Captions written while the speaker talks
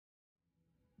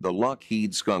The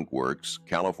Lockheed Skunk Works,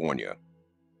 California.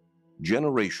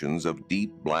 Generations of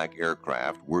deep black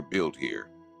aircraft were built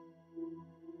here.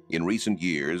 In recent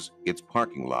years, its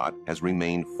parking lot has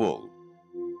remained full.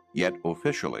 Yet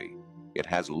officially, it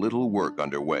has little work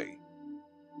underway.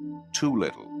 Too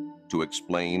little to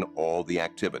explain all the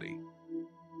activity.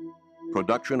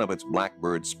 Production of its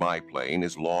Blackbird spy plane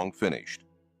is long finished.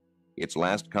 Its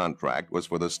last contract was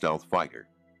for the stealth fighter.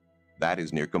 That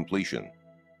is near completion.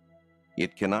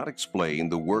 It cannot explain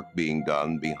the work being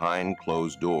done behind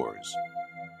closed doors.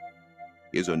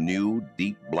 Is a new,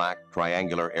 deep black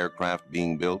triangular aircraft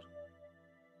being built?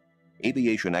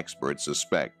 Aviation experts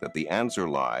suspect that the answer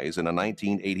lies in a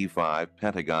 1985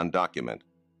 Pentagon document.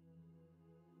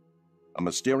 A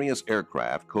mysterious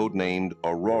aircraft codenamed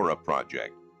Aurora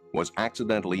project was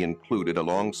accidentally included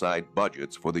alongside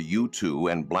budgets for the U-2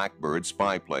 and Blackbird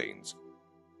spy planes.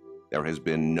 There has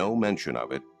been no mention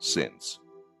of it since.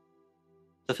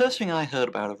 The first thing I heard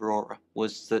about Aurora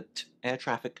was that air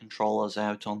traffic controllers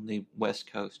out on the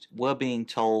West Coast were being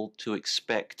told to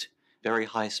expect very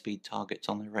high-speed targets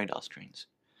on their radar screens.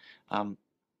 That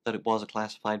it was a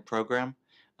classified program,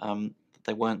 that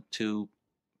they weren't to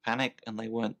panic and they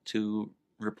weren't to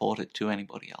report it to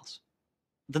anybody else.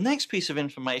 The next piece of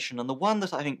information, and the one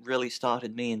that I think really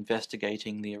started me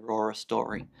investigating the Aurora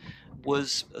story,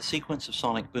 was a sequence of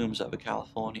sonic booms over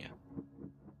California.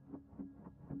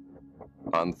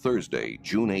 On Thursday,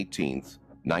 June 18th,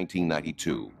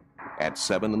 1992, at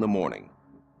 7 in the morning,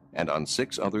 and on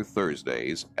 6 other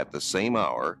Thursdays at the same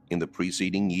hour in the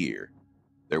preceding year,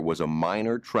 there was a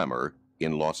minor tremor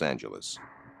in Los Angeles.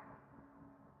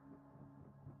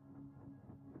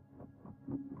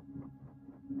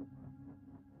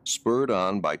 Spurred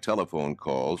on by telephone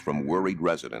calls from worried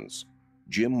residents,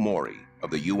 Jim Morey of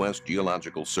the U.S.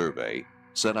 Geological Survey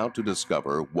set out to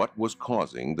discover what was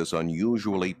causing this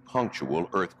unusually punctual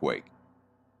earthquake.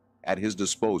 At his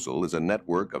disposal is a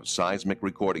network of seismic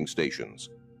recording stations.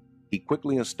 He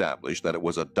quickly established that it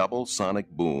was a double sonic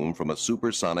boom from a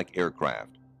supersonic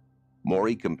aircraft.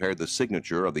 Morey compared the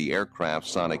signature of the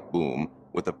aircraft's sonic boom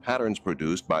with the patterns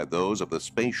produced by those of the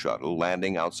space shuttle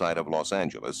landing outside of Los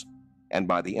Angeles and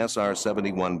by the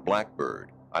SR-91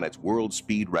 Blackbird on its world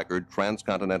speed record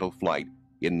transcontinental flight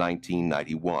in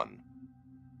 1991.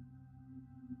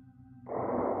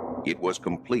 It was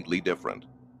completely different.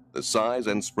 The size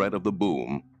and spread of the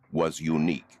boom was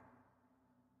unique.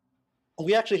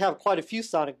 We actually have quite a few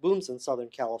sonic booms in Southern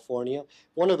California.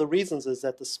 One of the reasons is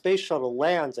that the space shuttle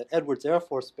lands at Edwards Air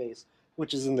Force Base,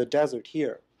 which is in the desert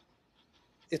here.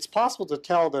 It's possible to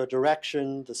tell the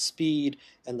direction, the speed,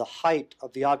 and the height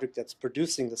of the object that's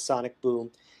producing the sonic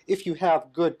boom if you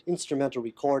have good instrumental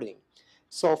recording.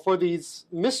 So for these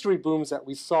mystery booms that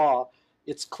we saw,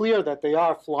 it's clear that they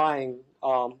are flying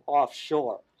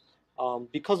offshore.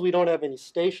 Because we don't have any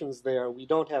stations there, we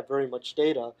don't have very much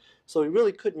data, so we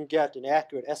really couldn't get an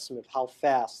accurate estimate of how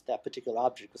fast that particular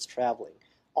object was traveling.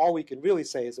 All we can really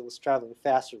say is it was traveling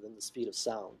faster than the speed of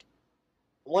sound.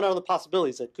 One of the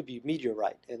possibilities that it could be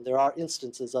meteorite, and there are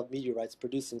instances of meteorites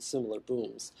producing similar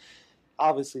booms.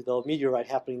 Obviously, though, a meteorite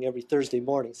happening every Thursday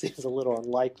morning seems a little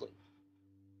unlikely.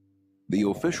 The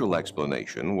official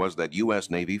explanation was that U.S.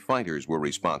 Navy fighters were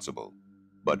responsible,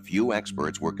 but few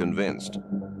experts were convinced.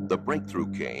 The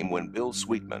breakthrough came when Bill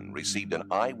Sweetman received an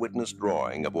eyewitness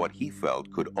drawing of what he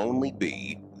felt could only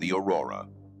be the Aurora.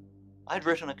 I'd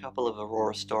written a couple of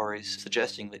Aurora stories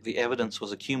suggesting that the evidence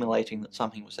was accumulating that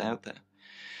something was out there.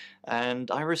 And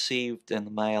I received in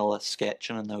the mail a sketch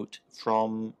and a note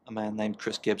from a man named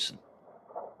Chris Gibson.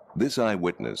 This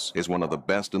eyewitness is one of the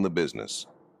best in the business.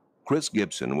 Chris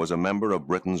Gibson was a member of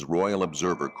Britain's Royal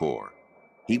Observer Corps.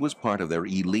 He was part of their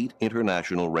elite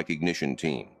international recognition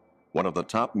team, one of the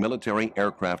top military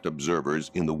aircraft observers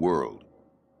in the world.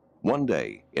 One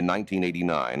day, in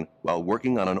 1989, while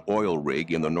working on an oil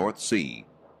rig in the North Sea,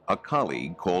 a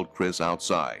colleague called Chris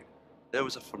outside. There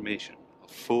was a formation of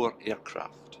 4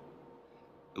 aircraft.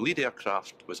 The lead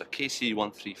aircraft was a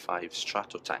KC-135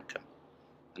 Stratotanker,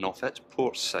 and off its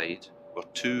port side were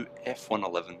 2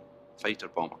 F-111 fighter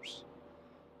bombers.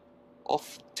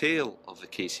 Off the tail of the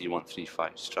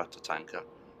KC-135 Stratotanker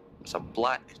was a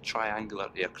black triangular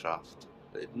aircraft.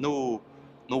 It had no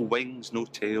wings, no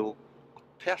tail,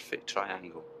 a perfect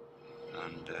triangle.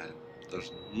 And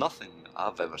there's nothing that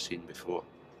I've ever seen before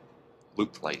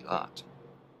looked like that,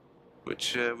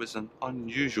 which was an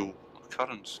unusual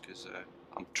occurrence because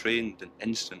I'm trained in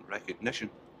instant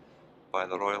recognition by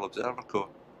the Royal Observer Corps.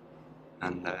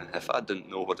 And if I didn't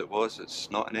know what it was, it's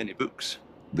not in any books.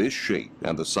 This shape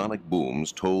and the sonic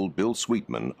booms told Bill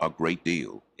Sweetman a great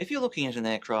deal. If you're looking at an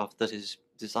aircraft that is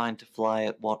designed to fly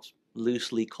at what's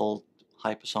loosely called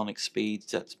hypersonic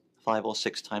speeds at 5 or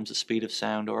 6 times the speed of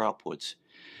sound or upwards,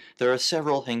 there are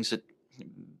several things that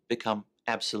become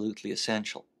absolutely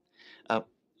essential.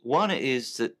 One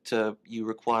is that you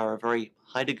require a very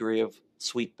high degree of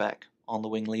sweepback on the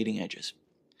wing leading edges.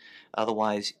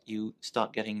 Otherwise, you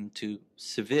start getting into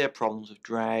severe problems of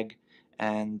drag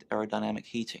and aerodynamic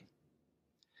heating.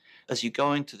 As you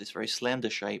go into this very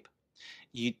slender shape,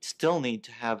 you still need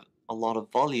to have a lot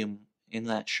of volume in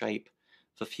that shape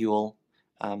for fuel,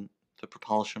 for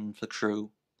propulsion, for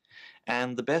crew.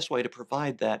 And the best way to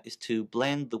provide that is to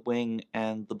blend the wing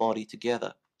and the body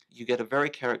together. You get a very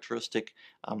characteristic,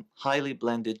 highly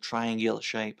blended triangular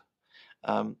shape,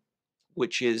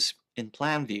 which is, in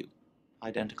plan view,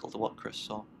 identical to what Chris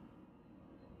saw.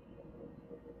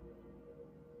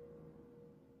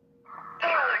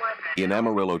 In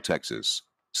Amarillo, Texas,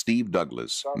 Steve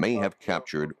Douglas may have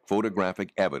captured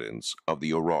photographic evidence of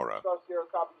the Aurora.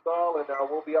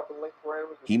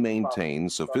 He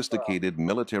maintains sophisticated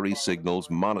military signals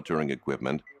monitoring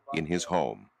equipment in his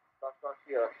home.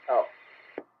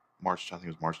 I think it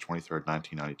was March 23rd,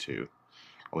 1992.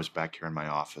 I was back here in my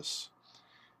office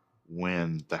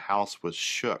when the house was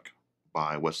shook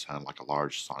by what sounded like a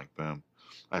large sonic boom.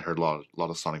 I'd heard a lot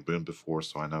of sonic boom before,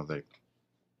 so I know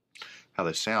how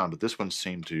they sound, but this one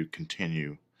seemed to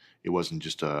continue. It wasn't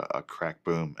just a crack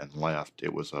boom and left.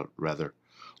 It was a rather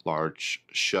large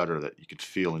shudder that you could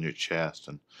feel in your chest,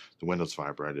 and the windows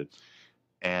vibrated.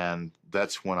 And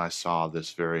that's when I saw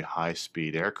this very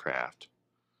high-speed aircraft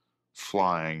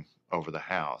flying over the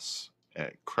house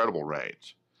at incredible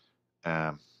rates.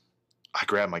 I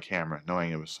grabbed my camera,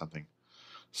 knowing it was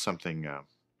something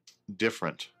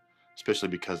different, especially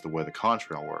because of the way the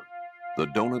contrail worked. The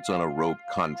Donuts on a Rope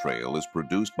contrail is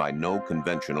produced by no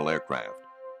conventional aircraft.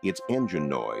 Its engine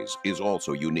noise is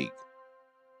also unique.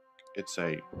 It's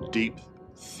a deep,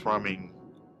 thrumming,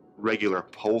 regular,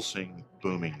 pulsing,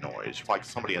 booming noise. It's like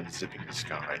somebody unzipping the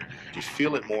sky. You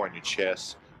feel it more in your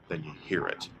chest than you hear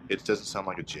it. It doesn't sound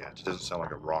like a jet. It doesn't sound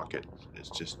like a rocket. It's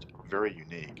just very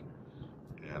unique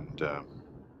and an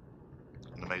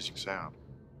amazing sound.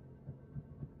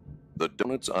 The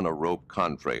Donuts on a Rope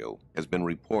contrail has been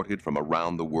reported from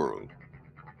around the world.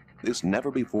 This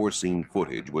never-before-seen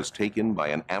footage was taken by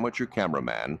an amateur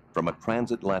cameraman from a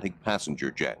transatlantic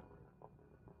passenger jet.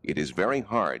 It is very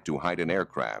hard to hide an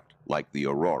aircraft like the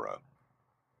Aurora.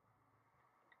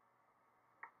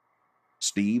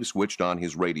 Steve switched on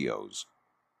his radios.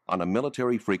 On a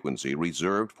military frequency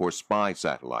reserved for spy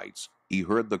satellites, he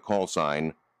heard the call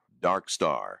sign, Dark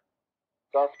Star.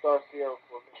 Dark Star Sierra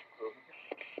Formation Crew.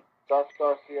 Dark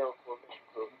Star Sierra Formation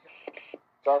Crew.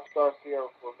 Dark Star Sierra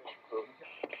Formation Crew.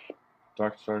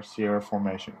 Dark Star Sierra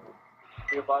Formation.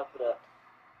 Be advised for that.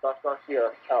 Dark Star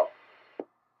Sierra, out.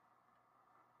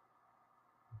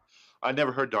 I'd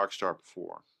never heard Dark Star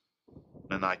before,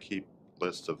 and I keep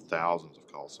lists of thousands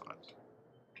of call signs.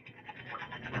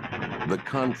 The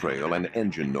contrail and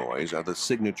engine noise are the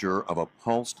signature of a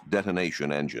pulsed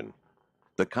detonation engine,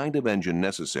 the kind of engine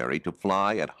necessary to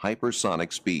fly at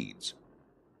hypersonic speeds.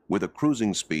 With a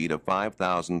cruising speed of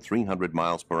 5,300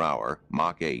 miles per hour,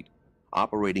 Mach 8,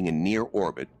 operating in near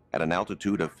orbit at an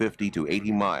altitude of 50 to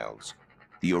 80 miles,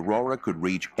 the Aurora could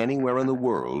reach anywhere in the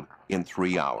world in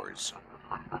 3 hours.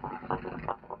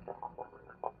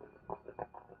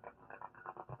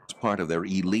 As part of their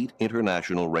elite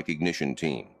international recognition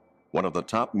team, one of the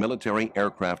top military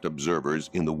aircraft observers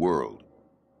in the world.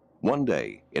 One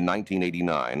day in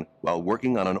 1989, while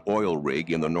working on an oil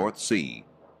rig in the North Sea,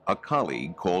 a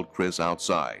colleague called Chris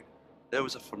outside. There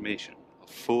was a formation of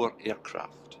 4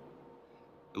 aircraft.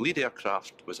 The lead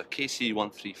aircraft was a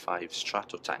KC-135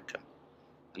 Stratotanker,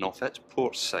 and off its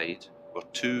port side were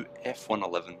 2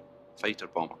 F-111 fighter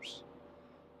bombers.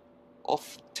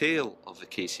 Off the tail of the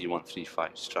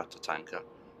KC-135 Stratotanker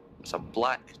was a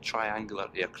black triangular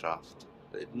aircraft.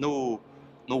 It had no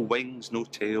wings, no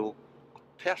tail,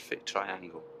 a perfect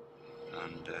triangle.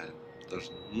 And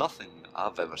there's nothing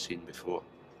I've ever seen before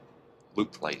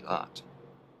looked like that,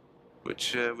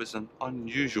 which was an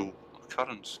unusual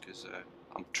occurrence because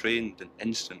I'm trained in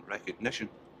instant recognition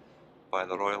by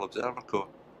the Royal Observer Corps,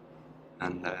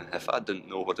 and if I didn't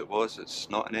know what it was, it's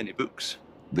not in any books.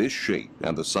 This shape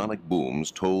and the sonic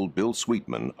booms told Bill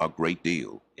Sweetman a great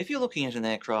deal. If you're looking at an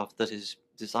aircraft that is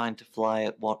designed to fly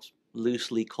at what's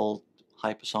loosely called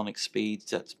hypersonic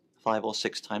speeds at 5 or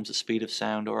 6 times the speed of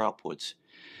sound or upwards,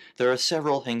 there are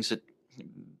several things that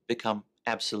become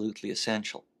absolutely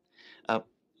essential.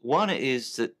 One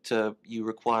is that you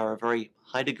require a very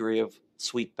high degree of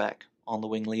sweepback on the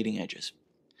wing leading edges.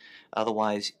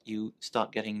 Otherwise, you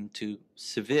start getting into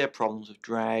severe problems of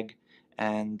drag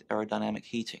and aerodynamic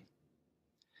heating.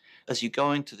 As you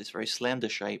go into this very slender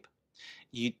shape,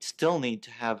 you still need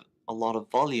to have a lot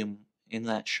of volume in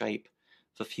that shape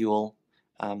for fuel,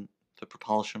 for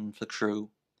propulsion, for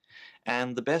crew.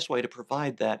 And the best way to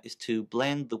provide that is to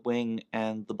blend the wing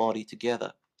and the body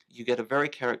together. You get a very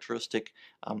characteristic,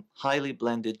 highly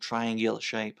blended triangular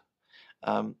shape,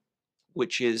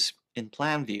 which is, in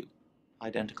plan view,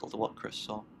 identical to what Chris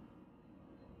saw.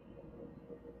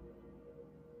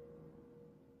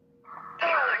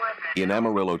 In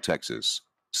Amarillo, Texas,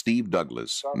 Steve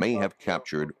Douglas may have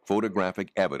captured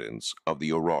photographic evidence of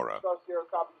the Aurora.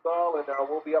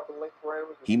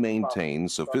 He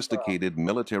maintains sophisticated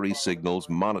military signals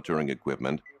monitoring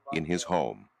equipment in his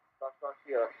home.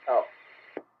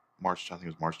 I think it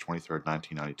was March 23rd,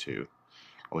 1992.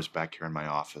 I was back here in my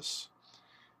office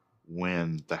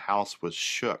when the house was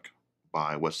shook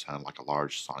by what sounded like a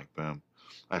large sonic boom.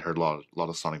 I'd heard a lot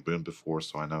of sonic boom before,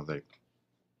 so I know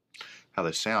how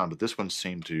they sound, but this one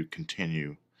seemed to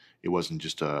continue. It wasn't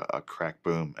just a crack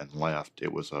boom and left.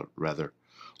 It was a rather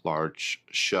large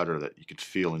shudder that you could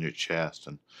feel in your chest,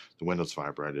 and the windows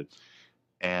vibrated.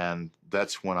 And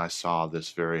that's when I saw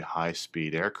this very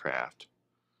high-speed aircraft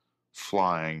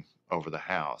flying over the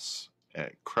house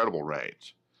at incredible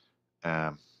rates.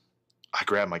 I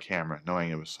grabbed my camera,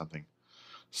 knowing it was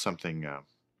something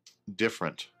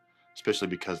different, especially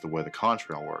because of the way the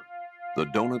contrail worked. The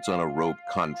Donuts on a Rope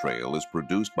contrail is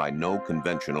produced by no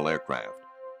conventional aircraft.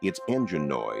 Its engine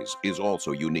noise is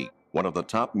also unique, one of the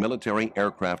top military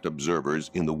aircraft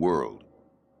observers in the world.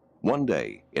 One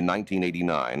day, in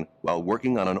 1989, while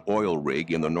working on an oil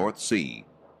rig in the North Sea,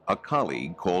 a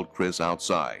colleague called Chris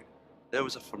outside. There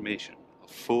was a formation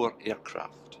of 4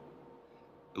 aircraft.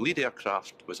 The lead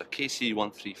aircraft was a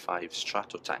KC-135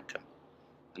 Stratotanker,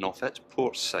 and off its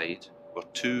port side were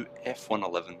 2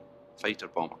 F-111 fighter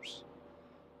bombers.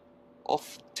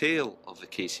 Off the tail of the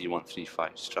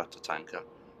KC-135 Stratotanker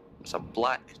was a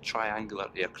black triangular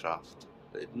aircraft.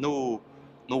 It had no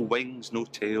wings, no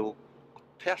tail, a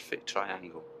perfect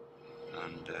triangle.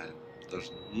 And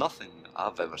there's nothing that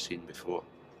I've ever seen before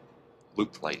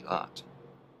looked like that,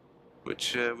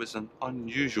 which was an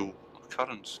unusual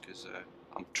occurrence because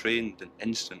I'm trained in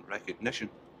instant recognition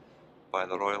by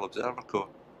the Royal Observer Corps.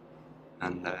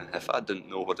 And if I didn't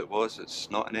know what it was, it's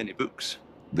not in any books.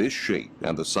 This shape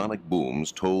and the sonic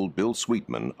booms told Bill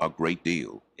Sweetman a great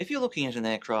deal. If you're looking at an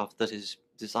aircraft that is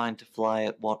designed to fly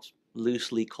at what's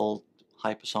loosely called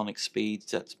hypersonic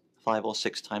speeds, at 5 or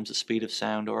 6 times the speed of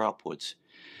sound or upwards,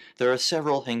 there are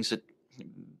several things that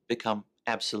become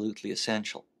absolutely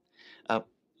essential.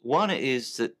 One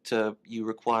is that you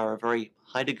require a very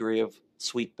high degree of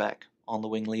sweepback on the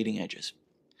wing leading edges.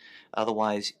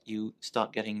 Otherwise, you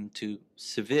start getting into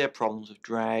severe problems of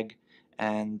drag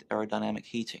and aerodynamic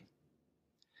heating.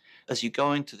 As you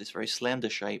go into this very slender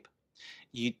shape,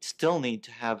 you still need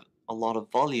to have a lot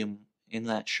of volume in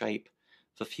that shape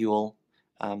for fuel,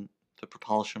 for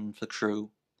propulsion, for crew.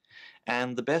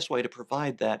 And the best way to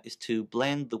provide that is to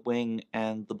blend the wing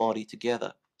and the body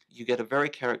together. You get a very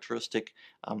characteristic,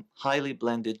 highly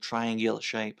blended triangular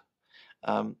shape,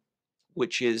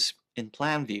 which is, in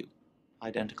plan view,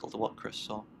 identical to what Chris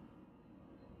saw.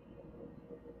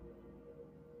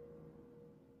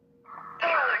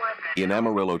 In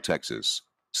Amarillo, Texas,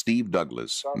 Steve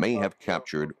Douglas may have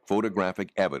captured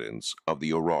photographic evidence of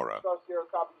the Aurora.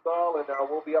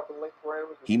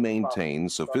 He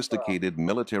maintains sophisticated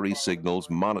military signals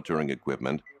monitoring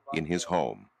equipment in his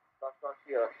home.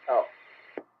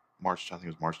 I think it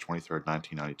was March 23rd,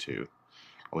 1992.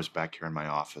 I was back here in my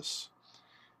office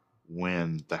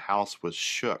when the house was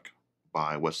shook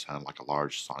by what sounded like a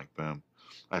large sonic boom.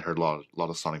 I'd heard a lot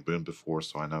of sonic boom before,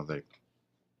 so I know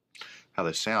how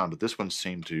they sound, but this one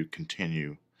seemed to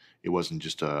continue. It wasn't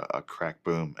just a crack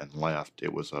boom and left.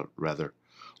 It was a rather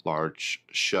large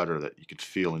shudder that you could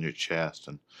feel in your chest,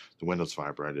 and the windows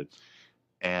vibrated.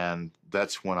 And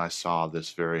that's when I saw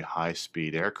this very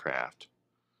high-speed aircraft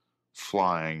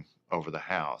flying over the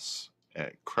house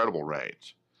at incredible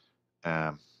rates.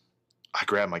 I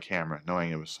grabbed my camera,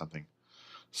 knowing it was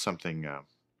something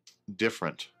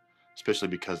different, especially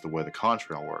because of the way the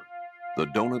contrail worked. The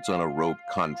Donuts on a Rope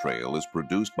contrail is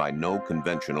produced by no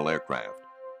conventional aircraft.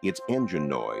 Its engine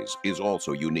noise is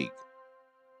also unique.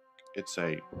 It's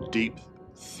a deep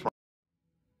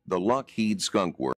The Lockheed Skunk Works